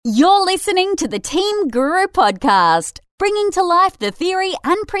You're listening to the Team Guru Podcast, bringing to life the theory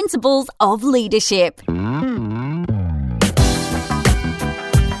and principles of leadership.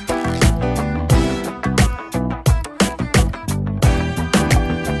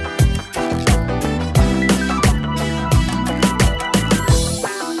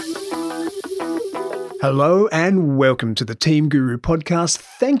 Hello and welcome to the Team Guru Podcast.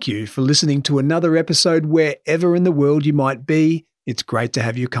 Thank you for listening to another episode wherever in the world you might be. It's great to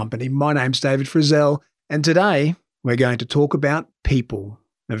have your company. My name's David Frizzell, and today we're going to talk about people,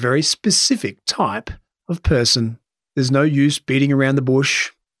 a very specific type of person. There's no use beating around the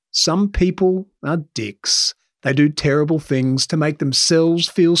bush. Some people are dicks. They do terrible things to make themselves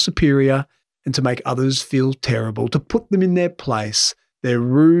feel superior and to make others feel terrible, to put them in their place. They're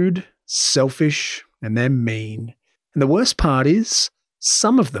rude, selfish, and they're mean. And the worst part is,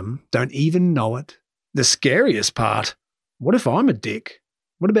 some of them don't even know it. The scariest part, what if I'm a dick?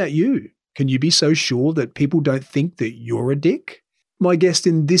 What about you? Can you be so sure that people don't think that you're a dick? My guest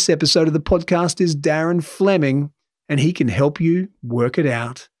in this episode of the podcast is Darren Fleming, and he can help you work it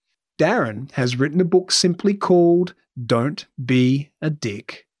out. Darren has written a book simply called Don't Be a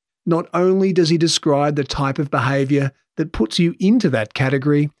Dick. Not only does he describe the type of behavior that puts you into that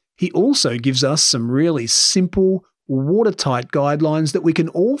category, he also gives us some really simple, watertight guidelines that we can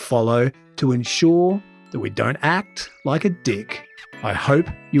all follow to ensure that we don't act like a dick. I hope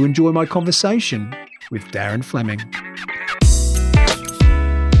you enjoy my conversation with Darren Fleming.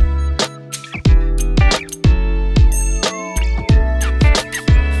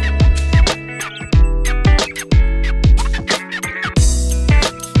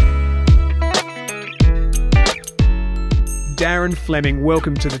 Darren Fleming,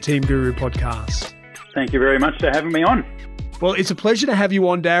 welcome to the Team Guru Podcast. Thank you very much for having me on. Well, it's a pleasure to have you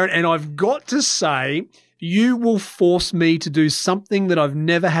on, Darren, and I've got to say, you will force me to do something that I've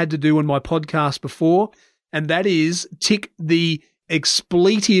never had to do on my podcast before, and that is tick the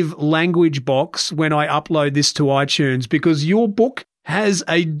expletive language box when I upload this to iTunes, because your book has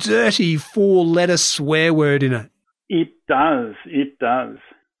a dirty 4-letter swear word in it. It does. It does.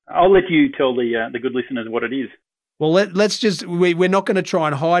 I'll let you tell the good listeners what it is. Well, let's just, we're not going to try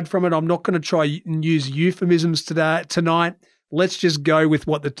and hide from it. I'm not going to try and use euphemisms tonight. Let's just go with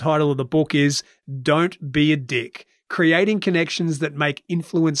what the title of the book is, Don't Be a Dick, Creating Connections That Make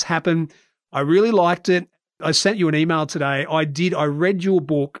Influence Happen. I really liked it. I sent you an email today. I read your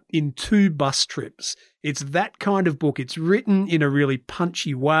book in 2 bus trips. It's that kind of book. It's written in a really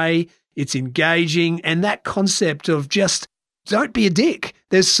punchy way. It's engaging. And that concept of just don't be a dick.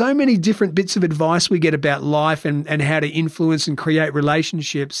 There's so many different bits of advice we get about life and how to influence and create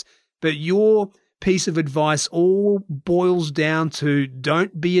relationships. But your piece of advice all boils down to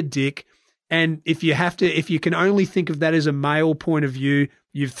don't be a dick. And if you can only think of that as a male point of view,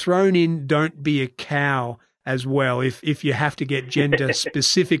 you've thrown in don't be a cow as well, if you have to get gender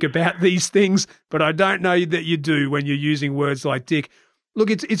specific about these things. But I don't know that you do when you're using words like dick.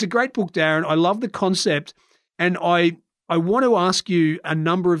 Look, it's a great book, Darren. I love the concept. And I want to ask you a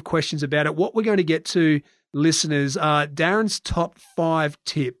number of questions about it. What we're going to get to, listeners, are Darren's top 5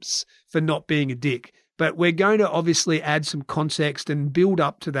 tips for not being a dick. But we're going to obviously add some context and build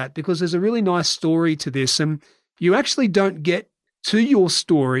up to that, because there's a really nice story to this. And you actually don't get to your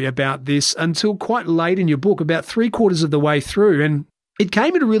story about this until quite late in your book, about 3/4 of the way through. And it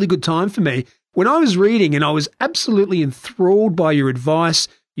came at a really good time for me. When I was reading, and I was absolutely enthralled by your advice,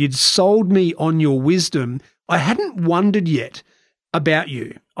 you'd sold me on your wisdom. I hadn't wondered yet about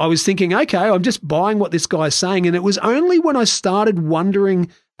you. I was thinking, okay, I'm just buying what this guy's saying. And it was only when I started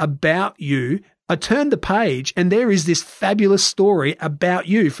wondering about you, I turned the page and there is this fabulous story about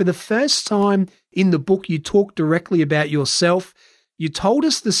you. For the first time in the book, you talk directly about yourself. You told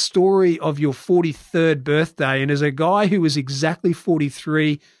us the story of your 43rd birthday. And as a guy who was exactly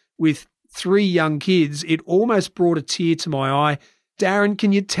 43 with 3 young kids, it almost brought a tear to my eye. Darren,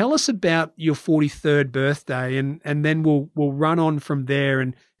 can you tell us about your 43rd birthday, and then we'll run on from there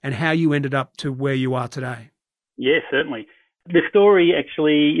and how you ended up to where you are today? Yes, certainly. The story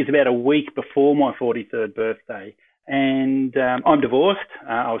actually is about a week before my 43rd birthday, and I'm divorced.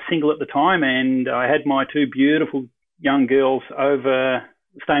 I was single at the time, and I had my 2 beautiful young girls over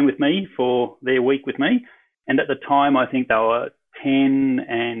staying with me for their week with me. And at the time, I think they were 10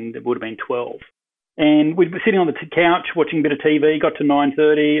 and it would have been 12. And we were sitting on the couch watching a bit of TV, got to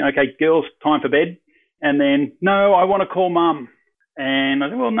 9:30. Okay, girls, time for bed. And then, no, I want to call mum. And I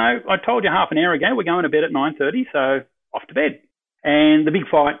said, well, no, I told you half an hour ago we're going to bed at 9:30, so off to bed. And the big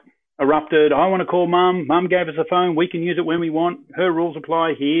fight erupted. I want to call mum. Mum gave us a phone. We can use it when we want. Her rules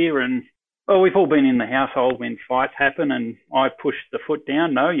apply here. And Well, we've all been in the household when fights happen, and I pushed the foot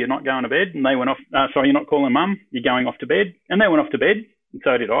down. No, you're not going to bed. And they went off. Sorry, you're not calling mum. You're going off to bed. And they went off to bed, and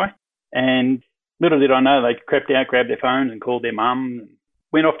so did I. And little did I know, they crept out, grabbed their phones, and called their mum. And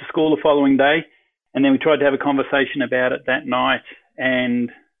went off to school the following day, and then we tried to have a conversation about it that night,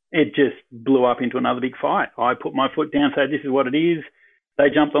 and it just blew up into another big fight. I put my foot down, said, "This is what it is." They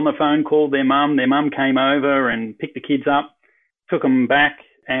jumped on the phone, called their mum. Their mum came over and picked the kids up, took them back.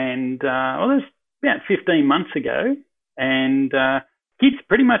 And, well, it was about 15 months ago, and kids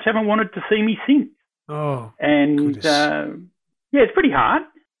pretty much haven't wanted to see me since. Oh, and, yeah, it's pretty hard.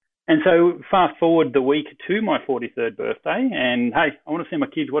 And so fast forward the week to my 43rd birthday, and, hey, I want to see my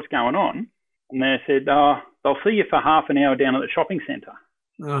kids, what's going on? And they said, they'll see you for half an hour down at the shopping centre.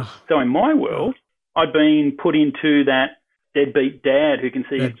 Oh. So in my world, I'd been put into that deadbeat dad who can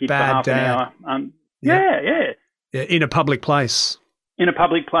see his kids for half an hour. Yeah, in a public place. In a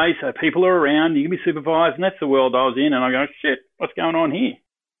public place, so people are around, you can be supervised, and that's the world I was in. And I go, shit, what's going on here?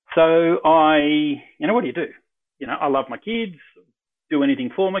 So what do you do? I love my kids, do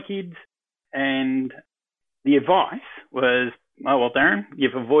anything for my kids. And the advice was, oh, well, Darren,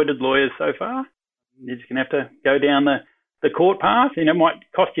 you've avoided lawyers so far. You're just going to have to go down the court path. It might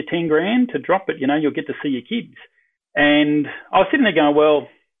cost you 10 grand to drop it. You'll get to see your kids. And I was sitting there going, well,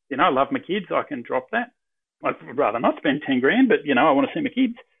 I love my kids. I can drop that. I'd rather not spend 10 grand, but, I want to see my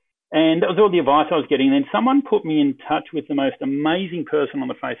kids. And that was all the advice I was getting. Then someone put me in touch with the most amazing person on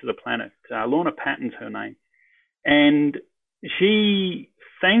the face of the planet. Lorna Patton's her name. And she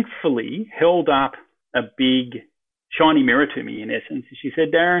thankfully held up a big shiny mirror to me, in essence. She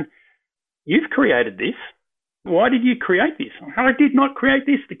said, Darren, you've created this. Why did you create this? I did not create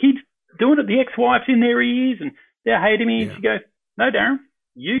this. The kid's doing it. The ex-wife's in their ears and they're hating me. Yeah. She goes, no, Darren,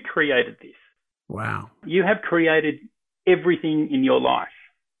 you created this. Wow. You have created everything in your life.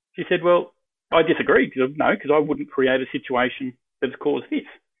 She said, well, I disagree. Because I wouldn't create a situation that's caused this.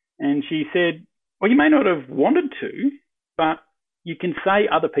 And she said, well, you may not have wanted to, but you can say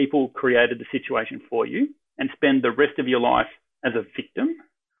other people created the situation for you and spend the rest of your life as a victim.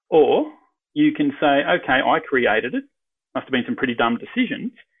 Or you can say, okay, I created it. Must have been some pretty dumb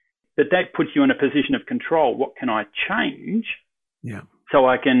decisions. But that puts you in a position of control. What can I change so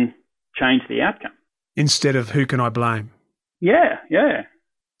I can change the outcome? Instead of who can I blame? Yeah.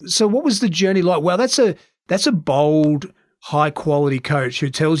 So what was the journey like? Well, that's a bold, high-quality coach who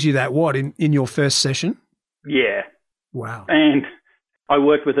tells you that, in your first session? Yeah. Wow. And I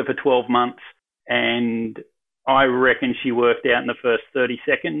worked with her for 12 months, and I reckon she worked out in the first 30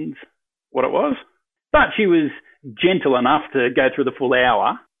 seconds what it was. But she was gentle enough to go through the full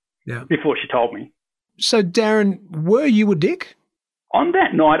hour before she told me. So, Darren, were you a dick? On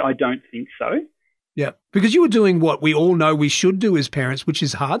that night, I don't think so. Yeah, because you were doing what we all know we should do as parents, which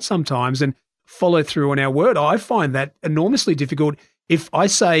is hard sometimes, and follow through on our word. I find that enormously difficult. If I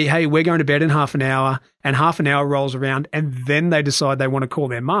say, hey, we're going to bed in half an hour, and half an hour rolls around, and then they decide they want to call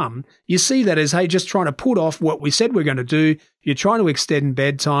their mum, you see that as, hey, just trying to put off what we said we're going to do. You're trying to extend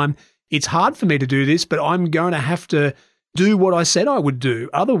bedtime. It's hard for me to do this, but I'm going to have to do what I said I would do.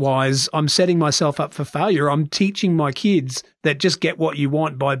 Otherwise, I'm setting myself up for failure. I'm teaching my kids that just get what you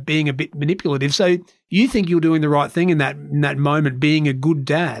want by being a bit manipulative. So you think you're doing the right thing in that moment, being a good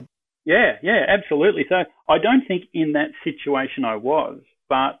dad. Yeah, absolutely. So I don't think in that situation I was,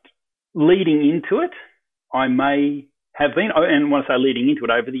 but leading into it, I may have been, and when I say leading into it,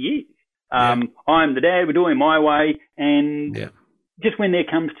 over the years. I'm the dad, we're doing it my way, and just when there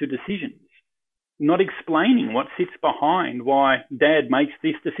comes to decisions, not explaining what sits behind why dad makes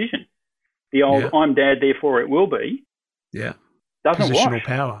this decision. The old I'm dad, therefore it will be. Yeah. Doesn't Positional wash.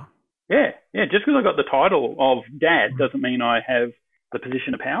 power. Yeah. Just because I got the title of dad doesn't mean I have the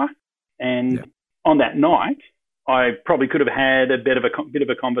position of power. And on that night, I probably could have had a bit of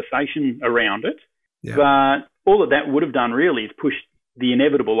a conversation around it. Yeah. But all of that would have done really is push the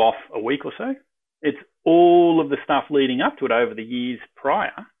inevitable off a week or so. It's all of the stuff leading up to it over the years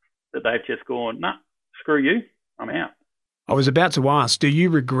prior that they've just gone, nah, screw you, I'm out. I was about to ask, do you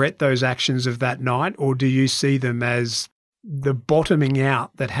regret those actions of that night, or do you see them as the bottoming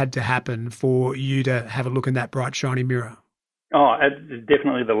out that had to happen for you to have a look in that bright, shiny mirror? Oh, it's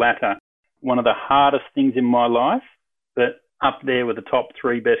definitely the latter. One of the hardest things in my life, but up there with the top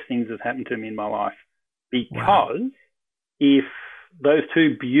 3 best things that's happened to me in my life. Because if those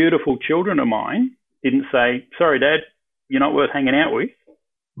 2 beautiful children of mine didn't say, sorry, Dad, you're not worth hanging out with,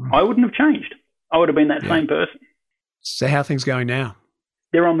 I wouldn't have changed. I would have been that same person. So how are things going now?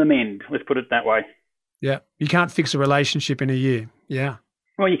 They're on the mend, let's put it that way. Yeah. You can't fix a relationship in a year. Yeah.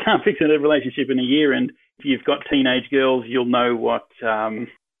 Well, you can't fix a relationship in a year, and if you've got teenage girls, you'll know what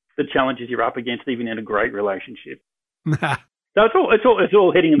the challenges you're up against, even in a great relationship. So it's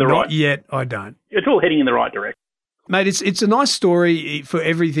all heading in the right. Not yet, I don't. It's all heading in the right direction. Mate, it's a nice story for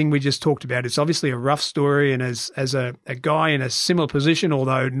everything we just talked about. It's obviously a rough story, and as a guy in a similar position,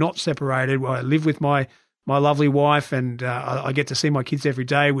 although not separated, where I live with my lovely wife, and I get to see my kids every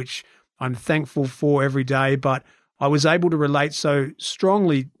day, which I'm thankful for every day. But I was able to relate so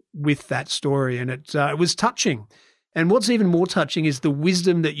strongly with that story, and it was touching. And what's even more touching is the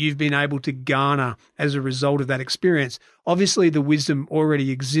wisdom that you've been able to garner as a result of that experience. Obviously, the wisdom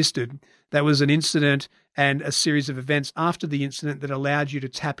already existed. That was an incident and a series of events after the incident that allowed you to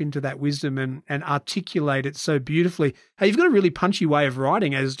tap into that wisdom and articulate it so beautifully. Hey, you've got a really punchy way of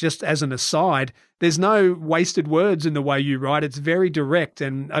writing. As an aside, there's no wasted words in the way you write. It's very direct,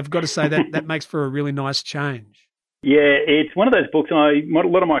 and I've got to say that makes for a really nice change. Yeah, it's one of those books. A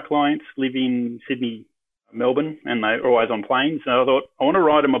lot of my clients live in Sydney, Melbourne, and they're always on planes. So I thought, I want to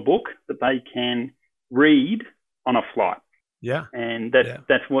write them a book that they can read on a flight. Yeah. And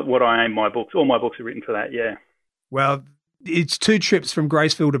that's what I aim my books. All my books are written for that, yeah. Well, it's 2 trips from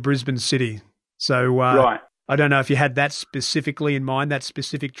Graceville to Brisbane City. So right. I don't know if you had that specifically in mind, that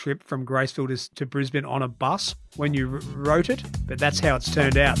specific trip from Graceville to Brisbane on a bus when you wrote it, but that's how it's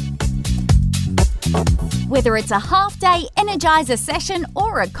turned out. Whether it's a half-day Energizer session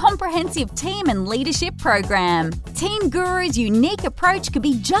or a comprehensive team and leadership program, Team Guru's unique approach could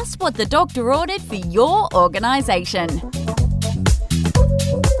be just what the doctor ordered for your organisation.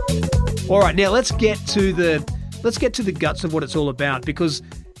 All right, now let's get to the guts of what it's all about, because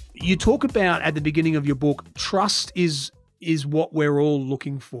you talk about at the beginning of your book, trust is what we're all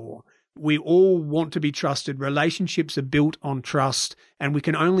looking for. We all want to be trusted. Relationships are built on trust, and we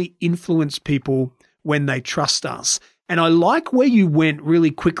can only influence people when they trust us. And I like where you went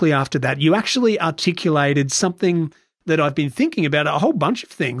really quickly after that. You actually articulated something that I've been thinking about, a whole bunch of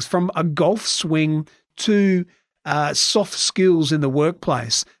things, from a golf swing to soft skills in the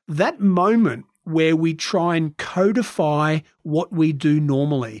workplace. That moment where we try and codify what we do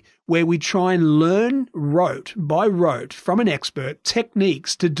normally, where we try and learn rote by rote from an expert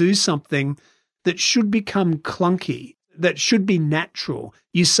techniques to do something that should become clunky, that should be natural.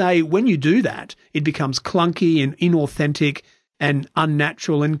 You say when you do that, it becomes clunky and inauthentic and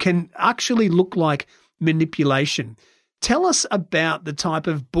unnatural and can actually look like manipulation. Tell us about the type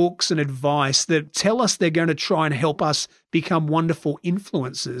of books and advice that tell us they're going to try and help us become wonderful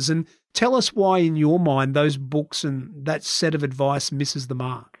influencers, and tell us why, in your mind, those books and that set of advice misses the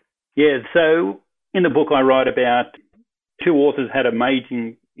mark. Yeah, so in the book I write about 2 authors had a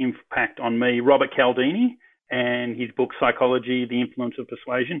major impact on me, Robert Cialdini and his book Persuasion, the Influence of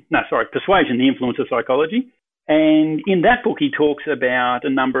Psychology. And in that book he talks about a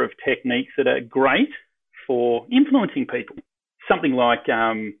number of techniques that are great for influencing people. Something like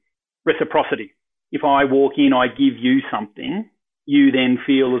reciprocity. If I walk in, I give you something, you then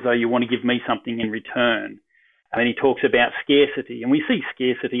feel as though you want to give me something in return. And he talks about scarcity, and we see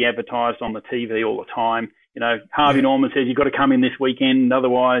scarcity advertised on the TV all the time. You know, Harvey Norman says you've got to come in this weekend,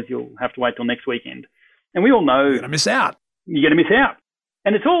 otherwise you'll have to wait till next weekend. And we all know you're going to miss out. You're going to miss out,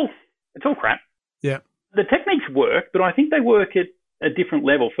 and it's all crap. Yeah, the techniques work, but I think they work at a different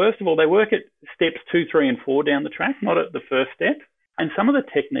level. First of all, they work at steps 2, 3, and 4 down the track, not at the first step. And some of the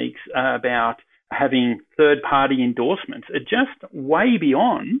techniques are about having third-party endorsements are just way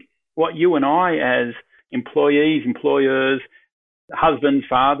beyond what you and I as employees, employers, husbands,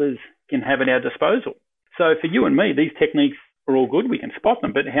 fathers can have at our disposal. So for you and me, these techniques are all good. We can spot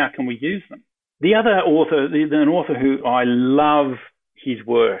them, but how can we use them? The other author, an author who I love his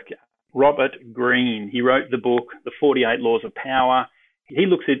work, Robert Greene. He wrote the book, The 48 Laws of Power. He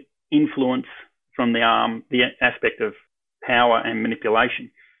looks at influence from the aspect of power and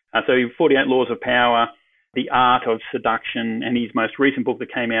manipulation. So 48 Laws of Power, The Art of Seduction, and his most recent book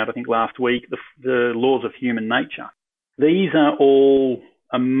that came out, I think, last week, The Laws of Human Nature. These are all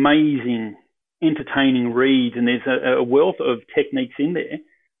amazing, entertaining reads, and there's a wealth of techniques in there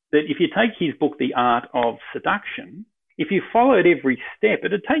that if you take his book, The Art of Seduction, if you followed every step,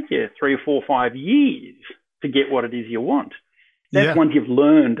 it'd take you 3 or 4 or 5 years to get what it is you want. That's once you've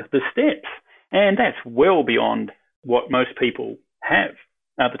learned the steps. And that's well beyond what most people have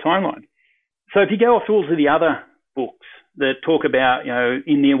at the timeline. So if you go off to all of the other books that talk about, you know,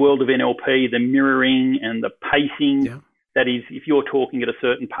 in the world of NLP, the mirroring and the pacing, that is, if you're talking at a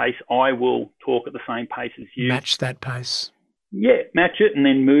certain pace, I will talk at the same pace as you. Match that pace. Yeah, match it and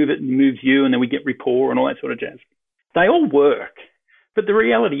then move it and moves you, and then we get rapport and all that sort of jazz. They all work, but the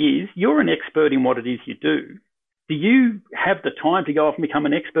reality is you're an expert in what it is you do. Do you have the time to go off and become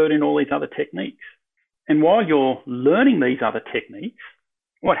an expert in all these other techniques? And while you're learning these other techniques,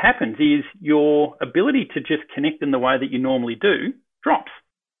 what happens is your ability to just connect in the way that you normally do drops.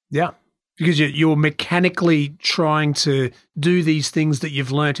 Yeah, because you're mechanically trying to do these things that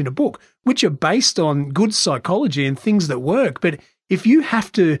you've learnt in a book, which are based on good psychology and things that work. But if you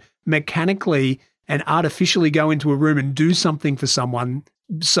have to mechanically and artificially go into a room and do something for someone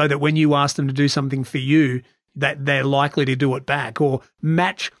so that when you ask them to do something for you, that they're likely to do it back, or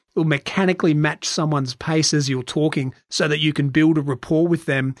mechanically match someone's pace as you're talking so that you can build a rapport with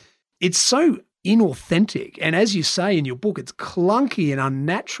them, it's so inauthentic. And as you say in your book, it's clunky and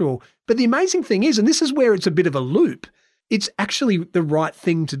unnatural. But the amazing thing is, and this is where it's a bit of a loop, it's actually the right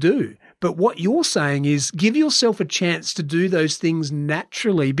thing to do. But what you're saying is give yourself a chance to do those things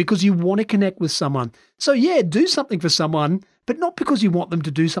naturally because you want to connect with someone. So yeah, do something for someone, but not because you want them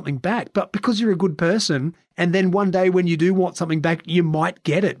to do something back, but because you're a good person. And then one day when you do want something back, you might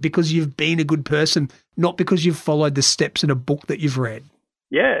get it because you've been a good person, not because you've followed the steps in a book that you've read.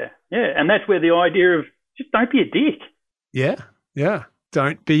 Yeah. And that's where the idea of just don't be a dick. Yeah.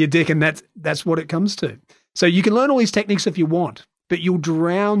 Don't be a dick. And that's what it comes to. So you can learn all these techniques if you want, but you'll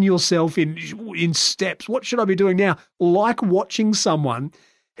drown yourself in steps. What should I be doing now? Like watching someone.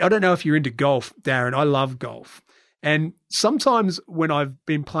 I don't know if you're into golf, Darren. I love golf. And sometimes when I've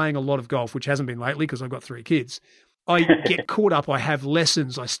been playing a lot of golf, which hasn't been lately because I've got 3 kids, I get caught up. I have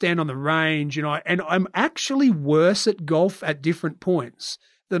lessons. I stand on the range, and I'm actually worse at golf at different points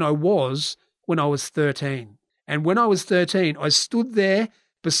than I was when I was 13. And when I was 13, I stood there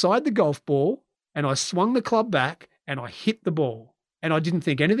beside the golf ball and I swung the club back and I hit the ball. And I didn't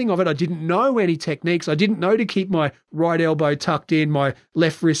think anything of it. I didn't know any techniques. I didn't know to keep my right elbow tucked in, my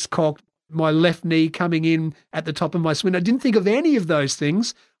left wrist cocked, my left knee coming in at the top of my swing. I didn't think of any of those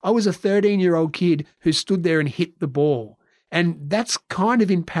things. I was a 13-year-old kid who stood there and hit the ball. And that's kind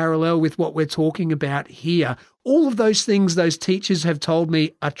of in parallel with what we're talking about here. All of those things those teachers have told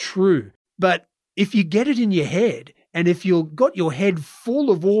me are true. But if you get it in your head, and if you've got your head full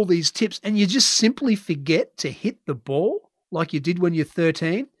of all these tips and you just simply forget to hit the ball like you did when you're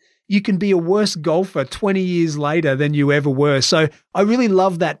 13, you can be a worse golfer 20 years later than you ever were. So I really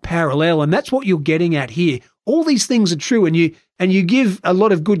love that parallel, and that's what you're getting at here. All these things are true, and you give a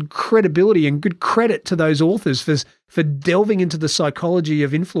lot of good credibility and good credit to those authors for delving into the psychology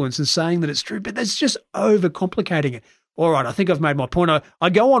of influence and saying that it's true, but that's just overcomplicating it. All right, I think I've made my point. I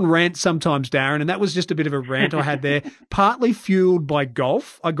go on rants sometimes, Darren, and that was just a bit of a rant I had there, partly fueled by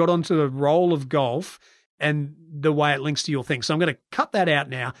golf. I got onto the role of golf and the way it links to your thing. So I'm going to cut that out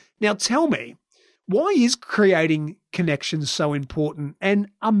now. Now tell me, why is creating connections so important, and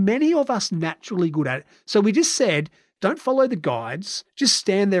are many of us naturally good at it? So we just said, don't follow the guides, just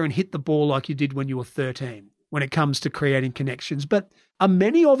stand there and hit the ball like you did when you were 13 when it comes to creating connections. But are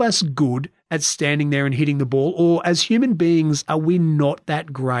many of us good at standing there and hitting the ball, or as human beings, are we not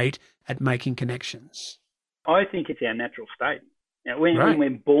that great at making connections? I think it's our natural state. Now, when we're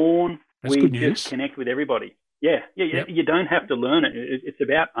born, that's we good just news. Connect with everybody. Yeah. Yep. You don't have to learn it. It's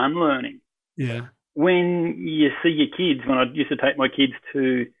about unlearning. Yeah. When you see your kids, when I used to take my kids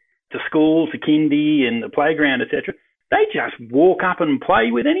to school, to kindy and the playground, etc., they just walk up and play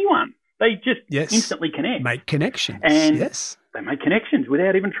with anyone. They just instantly connect. Make connections. And they make connections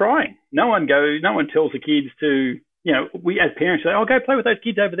without even trying. No one tells the kids to, we as parents say, go play with those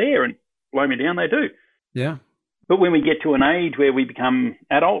kids over there, and blow me down, they do. Yeah. But when we get to an age where we become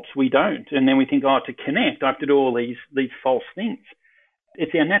adults, we don't. And then we think, to connect, I have to do all these false things.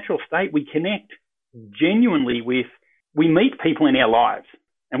 It's our natural state. We connect genuinely we meet people in our lives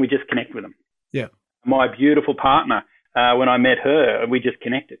and we just connect with them. Yeah. My beautiful partner, when I met her, we just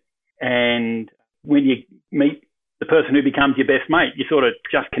connected. And when you meet the person who becomes your best mate, you sort of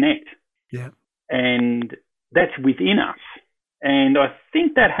just connect. Yeah. And that's within us. And I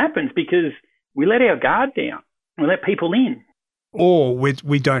think that happens because we let our guard down. We let people in. Or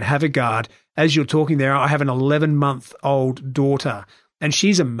we don't have a guard. As you're talking there, I have an 11-month-old daughter, and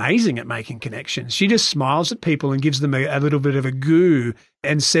she's amazing at making connections. She just smiles at people and gives them a little bit of a goo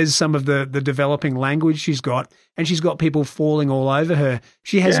and says some of the developing language she's got, and she's got people falling all over her.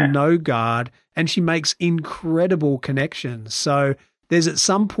 She has no guard, and she makes incredible connections. So there's at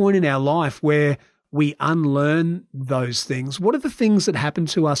some point in our life where we unlearn those things. What are the things that happen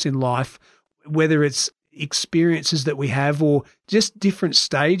to us in life, whether it's experiences that we have or just different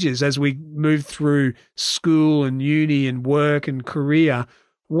stages as we move through school and uni and work and career?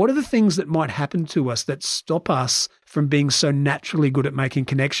 What are the things that might happen to us that stop us from being so naturally good at making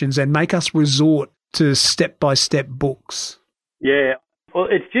connections and make us resort to step-by-step books? Yeah, well,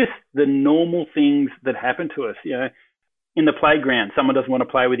 it's just the normal things that happen to us. in the playground, someone doesn't want to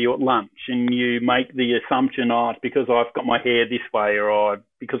play with you at lunch, and you make the assumption, oh, it's because I've got my hair this way, or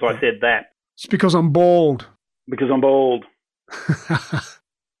because I said that. It's because I'm bald. Because I'm bald.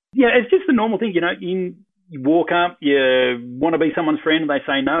 Yeah, it's just the normal thing, you walk up, you want to be someone's friend, and they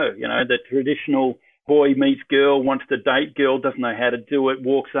say no. The traditional boy meets girl, wants to date girl, doesn't know how to do it,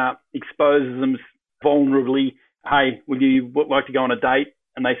 walks up, exposes them vulnerably. Hey, would you like to go on a date?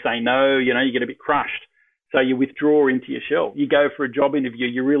 And they say no, you get a bit crushed. So you withdraw into your shell. You go for a job interview,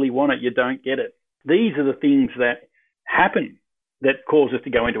 you really want it, you don't get it. These are the things that happen that cause us to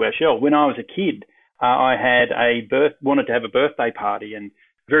go into our shell. When I was a kid, I wanted to have a birthday party, and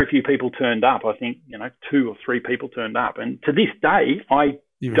very few people turned up. I think, 2 or 3 people turned up. And to this day, I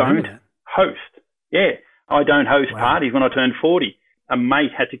don't host. Yeah, I don't host parties. When I turned 40, a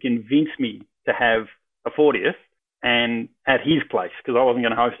mate had to convince me to have a 40th and at his place, because I wasn't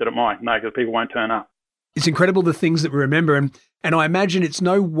going to host it at mine. No, because people won't turn up. It's incredible the things that we remember. And I imagine it's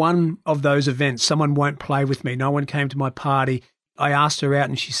no one of those events. Someone won't play with me. No one came to my party. I asked her out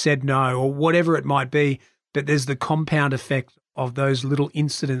and she said no, or whatever it might be. But there's the compound effect of those little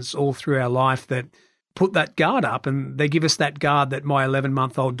incidents all through our life that put that guard up, and they give us that guard that my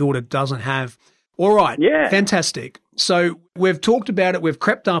 11-month-old daughter doesn't have. All right. Yeah. Fantastic. So we've talked about it. We've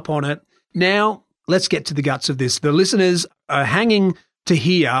crept up on it. Now let's get to the guts of this. The listeners are hanging to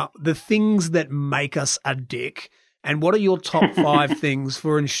hear the things that make us a dick. And what are your top 5 things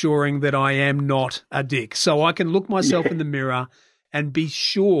for ensuring that I am not a dick? So I can look myself in the mirror and be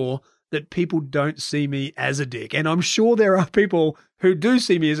sure that people don't see me as a dick. And I'm sure there are people who do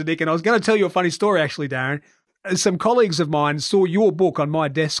see me as a dick. And I was going to tell you a funny story, actually, Darren. Some colleagues of mine saw your book on my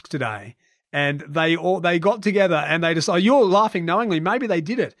desk today, and they got together and they decided, you're laughing knowingly, maybe they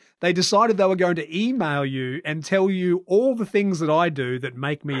did it. They decided they were going to email you and tell you all the things that I do that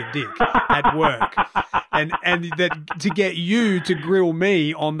make me a dick at work. And that to get you to grill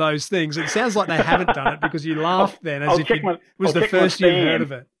me on those things. It sounds like they haven't done it because you laughed then as if it was the first you've heard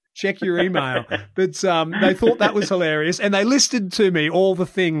of it. Check your email. But they thought that was hilarious. And they listed to me all the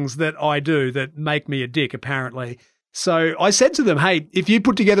things that I do that make me a dick, apparently. So I said to them, hey, if you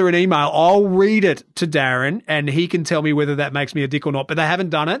put together an email, I'll read it to Darren and he can tell me whether that makes me a dick or not. But they haven't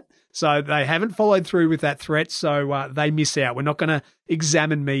done it. So they haven't followed through with that threat. So they miss out. We're not going to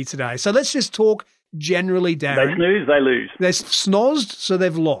examine me today. So let's just talk generally, Darren. They snooze, they lose. They're snozzed, so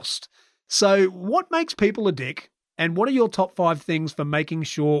they've lost. So what makes people a dick? And what are your top 5 things for making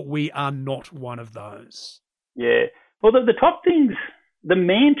sure we are not one of those? Yeah. Well, the top things, the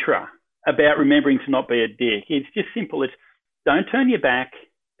mantra about remembering to not be a dick, it's just simple. It's don't turn your back,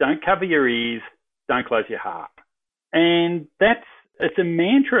 don't cover your ears, don't close your heart. And it's a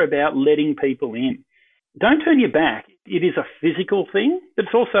mantra about letting people in. Don't turn your back. It is a physical thing, but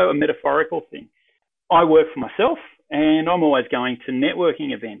it's also a metaphorical thing. I work for myself, and I'm always going to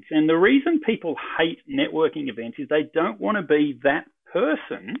networking events. And the reason people hate networking events is they don't want to be that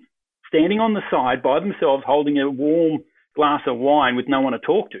person standing on the side by themselves holding a warm glass of wine with no one to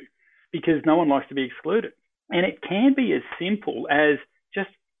talk to, because no one likes to be excluded. And it can be as simple as just,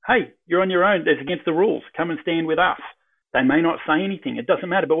 hey, you're on your own. That's against the rules. Come and stand with us. They may not say anything. It doesn't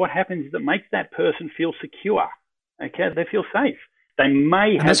matter. But what happens is it makes that person feel secure. Okay, they feel safe. They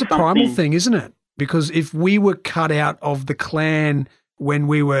may have that's a primal thing, isn't it? Because if we were cut out of the clan when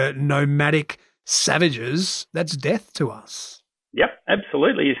we were nomadic savages, that's death to us. Yep,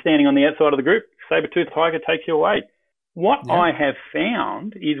 absolutely. You're standing on the outside of the group. Saber-toothed tiger takes you away. What I have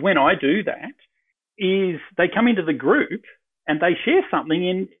found is when I do that, is they come into the group and they share something,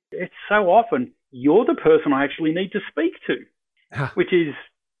 and it's so often you're the person I actually need to speak to, which is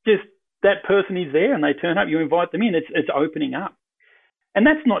just that person is there and they turn up, you invite them in. It's opening up. And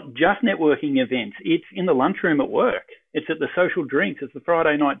that's not just networking events. It's in the lunchroom at work. It's at the social drinks. It's the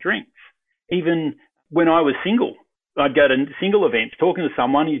Friday night drinks. Even when I was single, I'd go to single events, talking to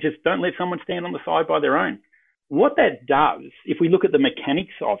someone. You just don't let someone stand on the side by their own. What that does, if we look at the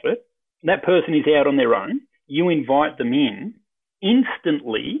mechanics of it, that person is out on their own. You invite them in.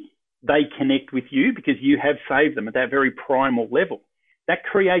 Instantly, they connect with you because you have saved them at that very primal level. That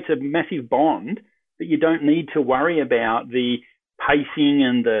creates a massive bond that you don't need to worry about the pacing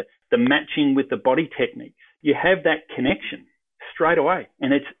and the matching with the body techniques. You have that connection straight away,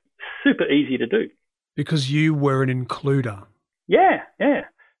 and it's super easy to do. Because you were an includer. Yeah.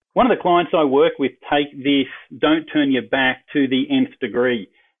 One of the clients I work with take this don't turn your back to the nth degree.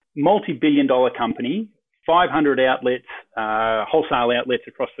 Multi-billion-dollar company, 500 outlets, wholesale outlets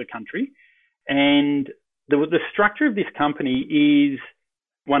across the country. And the structure of this company is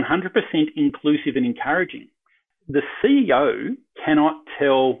 100% inclusive and encouraging. The CEO cannot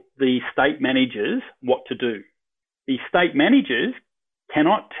tell the state managers what to do. The estate managers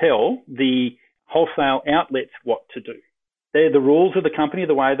cannot tell the wholesale outlets what to do. They're the rules of the company,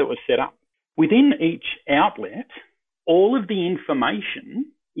 the way that was set up. Within each outlet, all of the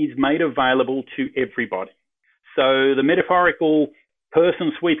information is made available to everybody. So the metaphorical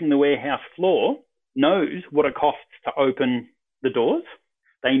person sweeping the warehouse floor knows what it costs to open the doors.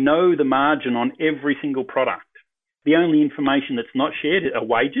 They know the margin on every single product. The only information that's not shared are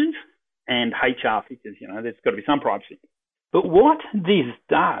wages and HR figures. There's got to be some privacy. But what this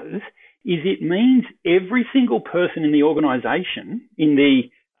does is it means every single person in the organisation, in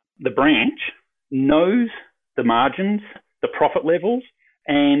the branch, knows the margins, the profit levels,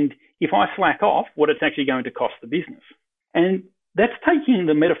 and if I slack off, what it's actually going to cost the business. And that's taking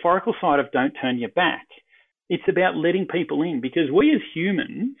the metaphorical side of don't turn your back. It's about letting people in, because we as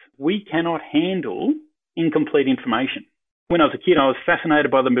humans, we cannot handle incomplete information. When I was a kid, I was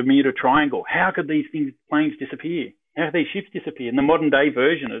fascinated by the Bermuda Triangle. How could these planes disappear? How could these ships disappear? And the modern day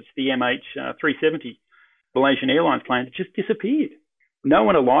version is the MH370 Malaysian Airlines plane. It just disappeared. No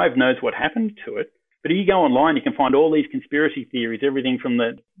one alive knows what happened to it. But if you go online, you can find all these conspiracy theories, everything from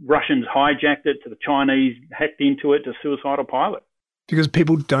the Russians hijacked it to the Chinese hacked into it to suicidal pilot. Because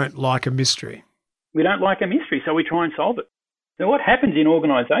people don't like a mystery. We don't like a mystery, so we try and solve it. So what happens in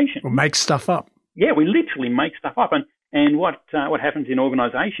organisations? Or make stuff up. Yeah, we literally make stuff up. And what happens in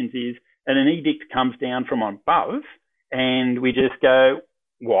organisations is that an edict comes down from above, and we just go,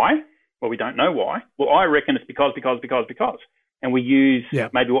 why? Well, we don't know why. Well, I reckon it's because. And we use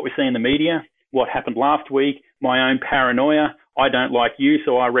maybe what we see in the media, what happened last week, my own paranoia. I don't like you,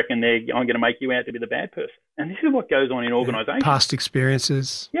 so I reckon I'm going to make you out to be the bad person. And this is what goes on in organisations. Past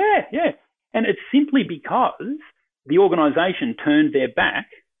experiences. Yeah. And it's simply because the organisation turned their back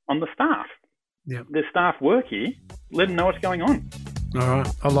on the staff. Yeah. The staff work here. Let them know what's going on. All right.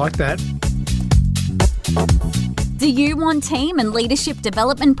 I like that. Do you want team and leadership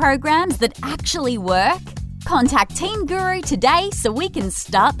development programs that actually work? Contact Team Guru today so we can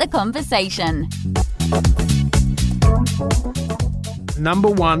start the conversation. Number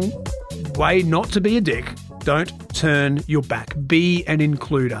one way not to be a dick: don't turn your back. Be an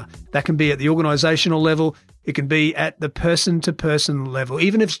includer. That can be at the organisational level. It can be at the person-to-person level,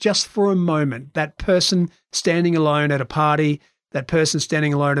 even if it's just for a moment. That person standing alone at a party, that person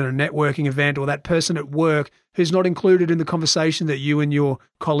standing alone at a networking event, or that person at work who's not included in the conversation that you and your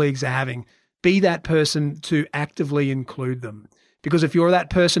colleagues are having. Be that person to actively include them. Because if you're that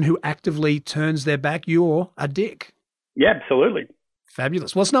person who actively turns their back, you're a dick. Yeah, absolutely.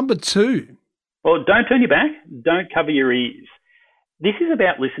 Fabulous. What's number two? Well, don't turn your back. Don't cover your ears. This is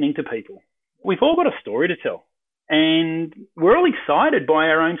about listening to people. We've all got a story to tell. And we're all excited by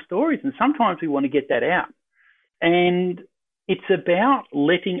our own stories. And sometimes we want to get that out. And it's about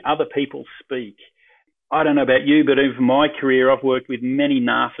letting other people speak. I don't know about you, but over my career, I've worked with many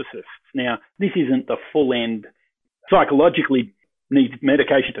narcissists. Now, this isn't the full end, psychologically needs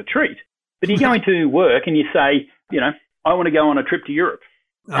medication to treat. But you go into work and you say, I want to go on a trip to Europe.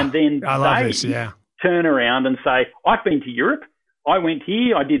 And then they turn around and say, I've been to Europe. I went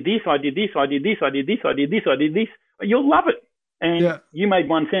here. I did this. I did this. I did this. I did this. I did this. I did this. You'll love it. And you made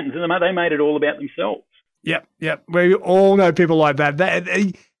one sentence and they made it all about themselves. Yep. We all know people like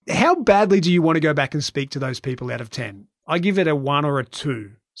that. How badly do you want to go back and speak to those people out of 10? I give it a 1 or a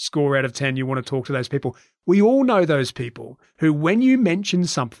 2 score out of 10. You want to talk to those people. We all know those people who, when you mention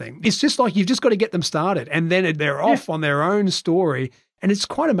something, it's just like you've just got to get them started. And then they're off on their own story. And it's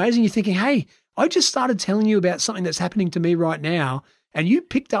quite amazing. You're thinking, hey, I just started telling you about something that's happening to me right now. And you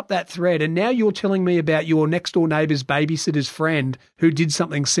picked up that thread, and now you're telling me about your next door neighbour's babysitter's friend who did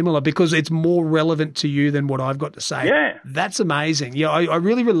something similar because it's more relevant to you than what I've got to say. Yeah. That's amazing. Yeah, I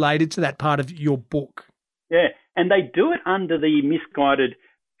really related to that part of your book. Yeah, and they do it under the misguided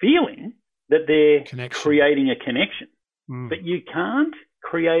feeling that they're creating a connection. But you can't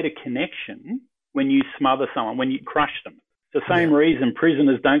create a connection when you smother someone, when you crush them. It's the same reason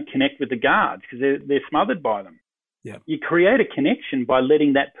prisoners don't connect with the guards, because they're smothered by them. Yeah. You create a connection by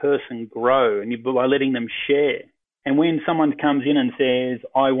letting that person grow and by letting them share. And when someone comes in and says,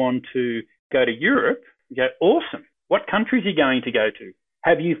 I want to go to Europe, you go, awesome. What countries are you going to go to?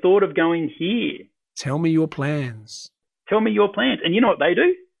 Have you thought of going here? Tell me your plans. Tell me your plans. And you know what they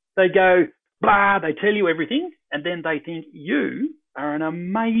do? They go, blah, they tell you everything. And then they think you are an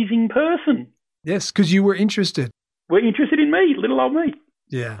amazing person. Yes, because you were interested. We're interested in me, little old me.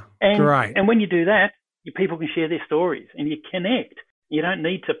 Yeah, great. And when you do that, your people can share their stories and you connect. You don't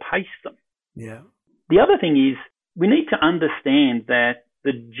need to pace them. Yeah. The other thing is we need to understand that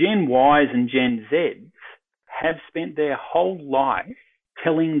the Gen Ys and Gen Zs have spent their whole life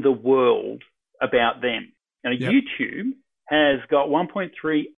telling the world about them. YouTube has got 1.3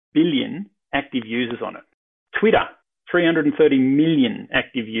 billion active users on it. Twitter, 330 million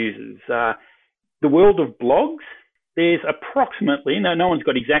active users. The world of blogs, there's approximately, no one's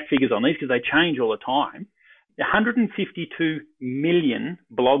got exact figures on these because they change all the time, 152 million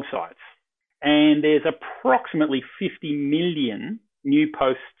blog sites. And there's approximately 50 million new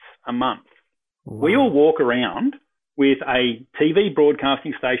posts a month. Wow. We all walk around with a TV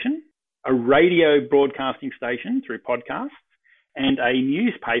broadcasting station, a radio broadcasting station through podcasts, and a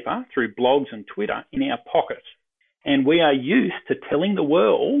newspaper through blogs and Twitter in our pocket. And we are used to telling the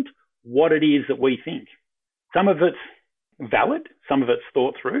world what it is that we think. Some of it's valid, some of it's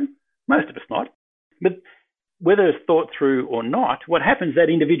thought through, most of it's not. But whether it's thought through or not, what happens, that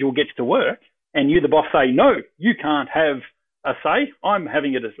individual gets to work and you, the boss, say, no, you can't have a say. I'm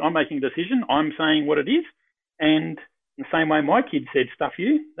making a decision. I'm saying what it is. And the same way my kids said, stuff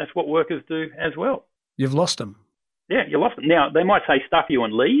you, that's what workers do as well. You've lost them. Yeah, you lost them. Now, they might say stuff you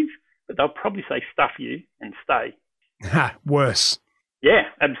and leave, but they'll probably say stuff you and stay. Worse. Yeah,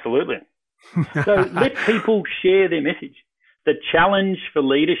 absolutely. So let people share their message. The challenge for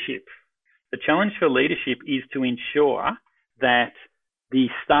leadership is to ensure that the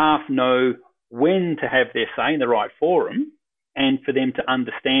staff know when to have their say in the right forum and for them to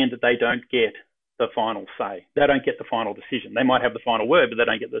understand that they don't get the final say. They don't get the final decision. They might have the final word, but they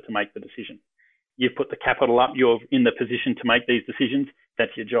don't get to make the decision. You've put the capital up. You're in the position to make these decisions.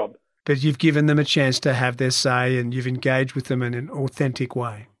 That's your job. But you've given them a chance to have their say and you've engaged with them in an authentic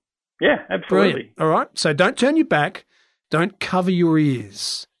way. Yeah, absolutely. Brilliant. All right. So don't turn your back. Don't cover your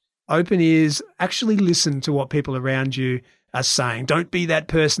ears. Open ears. Actually listen to what people around you are saying. Don't be that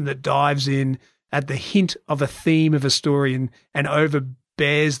person that dives in at the hint of a theme of a story and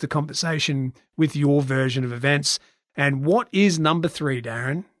overbears the conversation with your version of events. And what is number 3,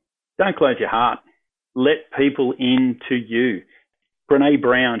 Darren? Don't close your heart. Let people into you. Brené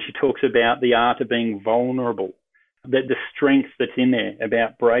Brown, she talks about the art of being vulnerable, the strength that's in there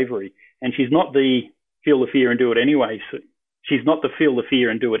about bravery. And she's not the feel the fear and do it anyway. She's not the feel the fear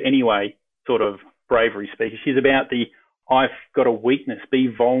and do it anyway sort of bravery speaker. She's about the I've got a weakness, be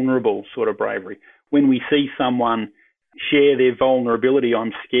vulnerable sort of bravery. When we see someone share their vulnerability,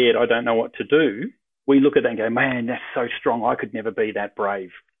 I'm scared, I don't know what to do, we look at that and go, man, that's so strong. I could never be that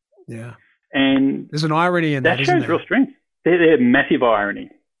brave. Yeah. And there's an irony in that, isn't there? That shows real strength. There's massive irony.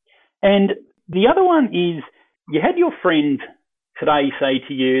 And the other one is, you had your friend today say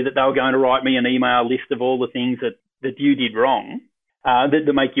to you that they were going to write me an email list of all the things that you did wrong,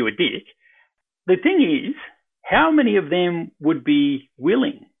 that make you a dick. The thing is, how many of them would be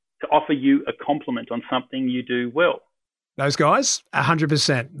willing to offer you a compliment on something you do well? Those guys,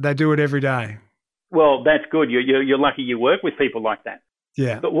 100%. They do it every day. Well, that's good. You're lucky you work with people like that.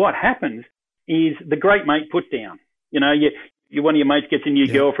 Yeah. But what happens is the great mate put down. You know, one of your mates gets a new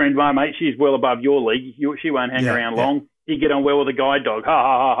girlfriend. My mate, she's well above your league. She won't hang around long. You get on well with a guide dog. Ha,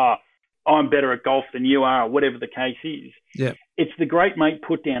 ha, ha, ha. I'm better at golf than you are, or whatever the case is. Yeah. It's the great mate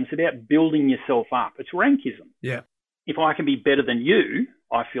put down. It's about building yourself up. It's rankism. Yeah. If I can be better than you,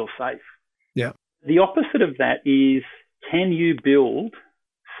 I feel safe. Yeah. The opposite of that is, can you build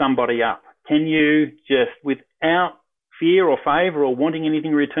somebody up? Can you just, without fear or favour or wanting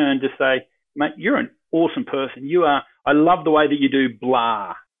anything in return, just say, mate, you're an awesome person. I love the way that you do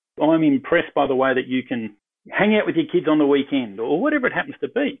blah. I'm impressed by the way that you can hang out with your kids on the weekend or whatever it happens to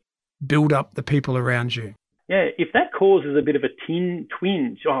be. Build up the people around you. Yeah, if that causes a bit of a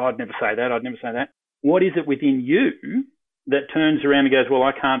twinge, I'd never say that. What is it within you that turns around and goes, well,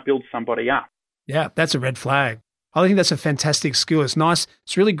 I can't build somebody up? Yeah, that's a red flag. I think that's a fantastic skill. It's nice.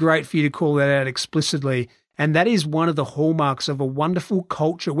 It's really great for you to call that out explicitly. And that is one of the hallmarks of a wonderful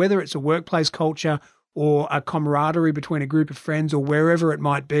culture, whether it's a workplace culture or a camaraderie between a group of friends or wherever it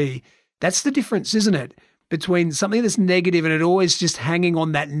might be. That's the difference, isn't it? Between something that's negative and it always just hanging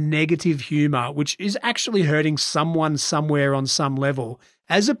on that negative humor, which is actually hurting someone somewhere on some level,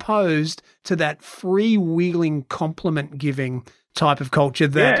 as opposed to that freewheeling compliment giving type of culture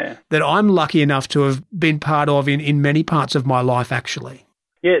that I'm lucky enough to have been part of in many parts of my life, actually.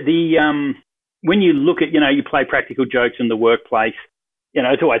 Yeah, when you look at, you play practical jokes in the workplace,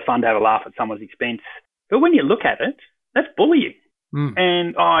 it's always fun to have a laugh at someone's expense. But when you look at it, that's bullying. Mm.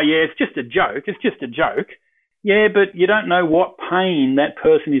 And, it's just a joke. It's just a joke. Yeah, but you don't know what pain that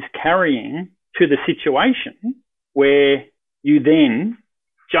person is carrying to the situation where you then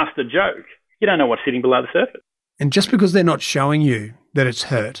just a joke. You don't know what's sitting below the surface. And just because they're not showing you that it's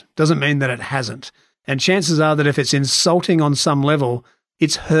hurt doesn't mean that it hasn't. And chances are that if it's insulting on some level,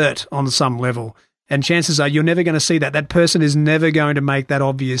 it's hurt on some level. And chances are you're never going to see that. That person is never going to make that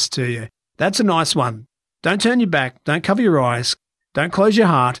obvious to you. That's a nice one. Don't turn your back. Don't cover your eyes. Don't close your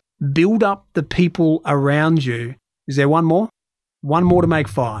heart. Build up the people around you. Is there one more? One more to make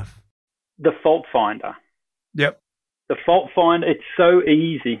 5. The fault finder. Yep. The fault finder, it's so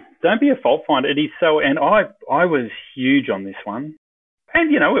easy. Don't be a fault finder. It is so, and I was huge on this one. And,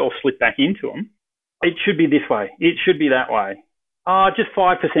 we all slip back into them. It should be this way. It should be that way. Just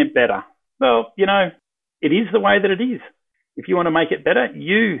 5% better. Well, it is the way that it is. If you want to make it better,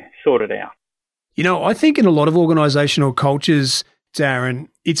 you sort it out. I think in a lot of organisational cultures, Darren,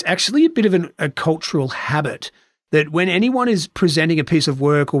 it's actually a bit of a cultural habit that when anyone is presenting a piece of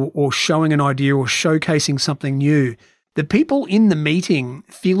work or showing an idea or showcasing something new, the people in the meeting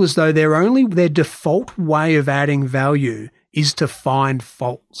feel as though their default way of adding value is to find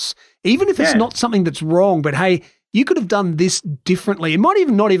faults. Even if it's not something that's wrong, but hey, you could have done this differently. It might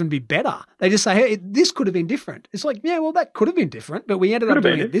even not even be better. They just say, hey, this could have been different. It's like, yeah, well, that could have been different, but we ended up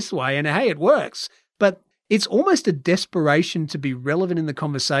doing it this way and hey, it works. But it's almost a desperation to be relevant in the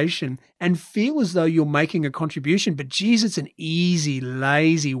conversation and feel as though you're making a contribution. But geez, it's an easy,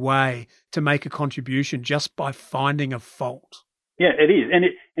 lazy way to make a contribution just by finding a fault. Yeah, it is.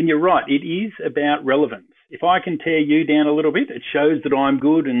 And you're right. It is about relevance. If I can tear you down a little bit, it shows that I'm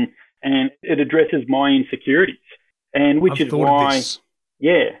good and it addresses my insecurities. And which is why,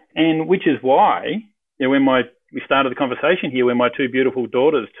 when we started the conversation here, when my 2 beautiful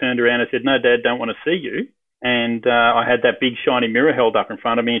daughters turned around and said, "No, Dad, don't want to see you." And I had that big shiny mirror held up in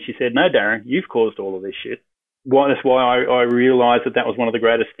front of me and she said, "No, Darren, you've caused all of this shit." That's why I realised that was one of the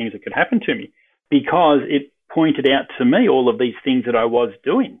greatest things that could happen to me, because it pointed out to me all of these things that I was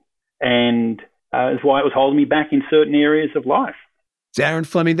doing. And it's why it was holding me back in certain areas of life. Darren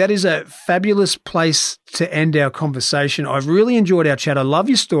Fleming, that is a fabulous place to end our conversation. I've really enjoyed our chat. I love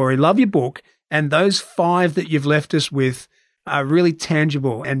your story, love your book, and those 5 that you've left us with are really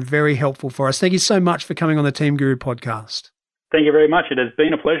tangible and very helpful for us. Thank you so much for coming on the Team Guru podcast. Thank you very much. It has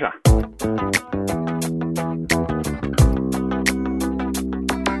been a pleasure.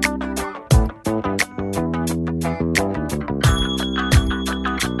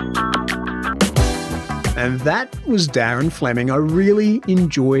 And that was Darren Fleming. I really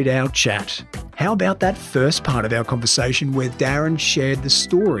enjoyed our chat. How about that first part of our conversation where Darren shared the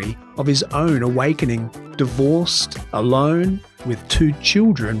story of his own awakening, divorced, alone, with 2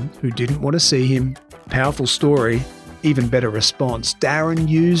 children who didn't want to see him. Powerful story, even better response. Darren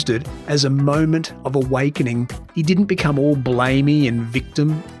used it as a moment of awakening. He didn't become all blamey and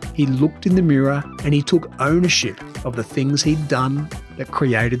victim. He looked in the mirror and he took ownership of the things he'd done that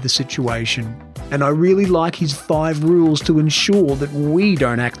created the situation. And I really like his 5 rules to ensure that we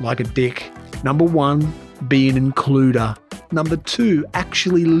don't act like a dick. Number 1, be an includer. Number 2,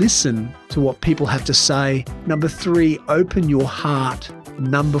 actually listen to what people have to say. Number 3, open your heart.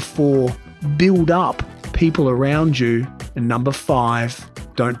 Number 4, build up people around you. And number 5,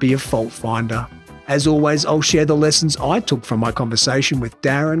 don't be a fault finder. As always, I'll share the lessons I took from my conversation with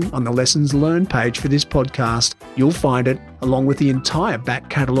Darren on the Lessons Learned page for this podcast. You'll find it along with the entire back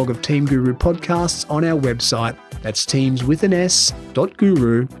catalogue of Team Guru podcasts on our website. That's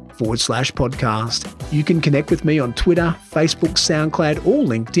teamswithans.guru/podcast. You can connect with me on Twitter, Facebook, SoundCloud, or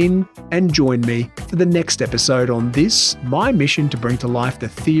LinkedIn and join me for the next episode on this, my mission to bring to life the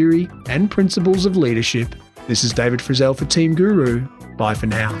theory and principles of leadership. This is David Frizzell for Team Guru. Bye for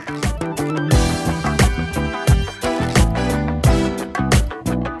now.